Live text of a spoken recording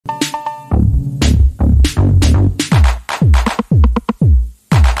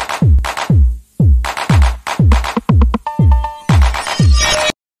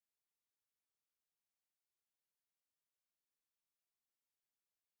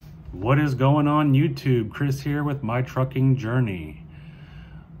What is going on YouTube? Chris here with My Trucking Journey.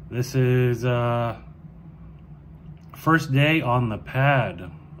 This is first day on the pad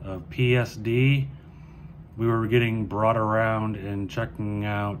of PSD. We were getting brought around and checking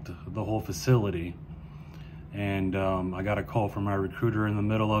out the whole facility. And I got a call from my recruiter in the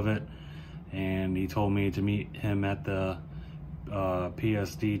middle of it, and he told me to meet him at the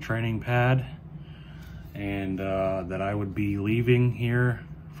PSD training pad, and that I would be leaving here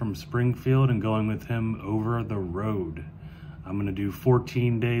from Springfield and going with him over the road. I'm gonna do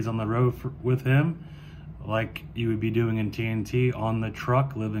 14 days on the road with him, like you would be doing in TNT, on the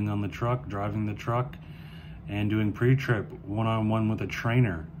truck, living on the truck, driving the truck, and doing pre-trip one-on-one with a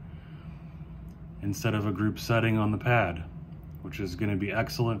trainer instead of a group setting on the pad, which is gonna be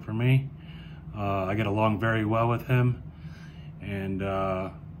excellent for me. I get along very well with him, and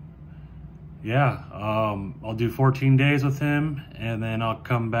I'll do 14 days with him, and then I'll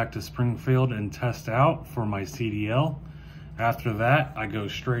come back to Springfield and test out for my CDL. After that, I go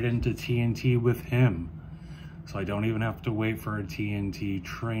straight into TNT with him, so I don't even have to wait for a TNT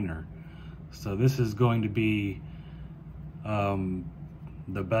trainer. So this is going to be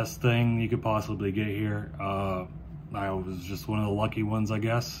the best thing you could possibly get here. I was just one of the lucky ones, I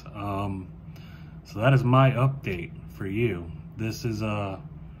guess. So that is my update for you. This is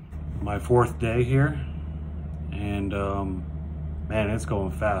my 4th day here, and man, it's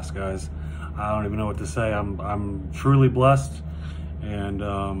going fast, guys. I don't even know what to say. I'm truly blessed, and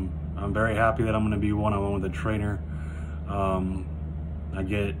I'm very happy that I'm going to be one-on-one with a trainer.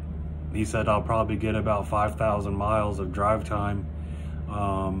 He said I'll probably get about 5,000 miles of drive time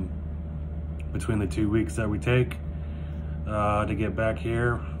between the 2 weeks that we take to get back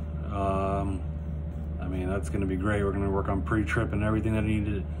here. I mean, that's going to be great. We're going to work on pre-trip and everything that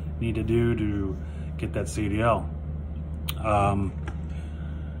I need to do to get that CDL.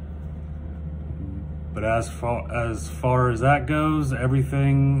 But as far as that goes,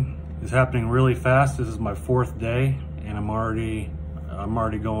 everything is happening really fast. This is my 4th day, and I'm already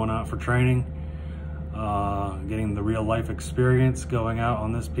going out for training, getting the real life experience going out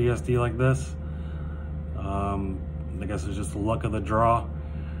on this PSD like this. I guess it's just the luck of the draw.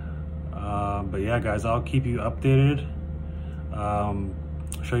 But yeah, guys, I'll keep you updated.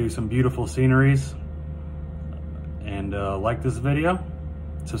 Show you some beautiful sceneries, and like this video,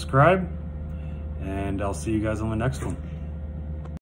 subscribe, and I'll see you guys on the next one.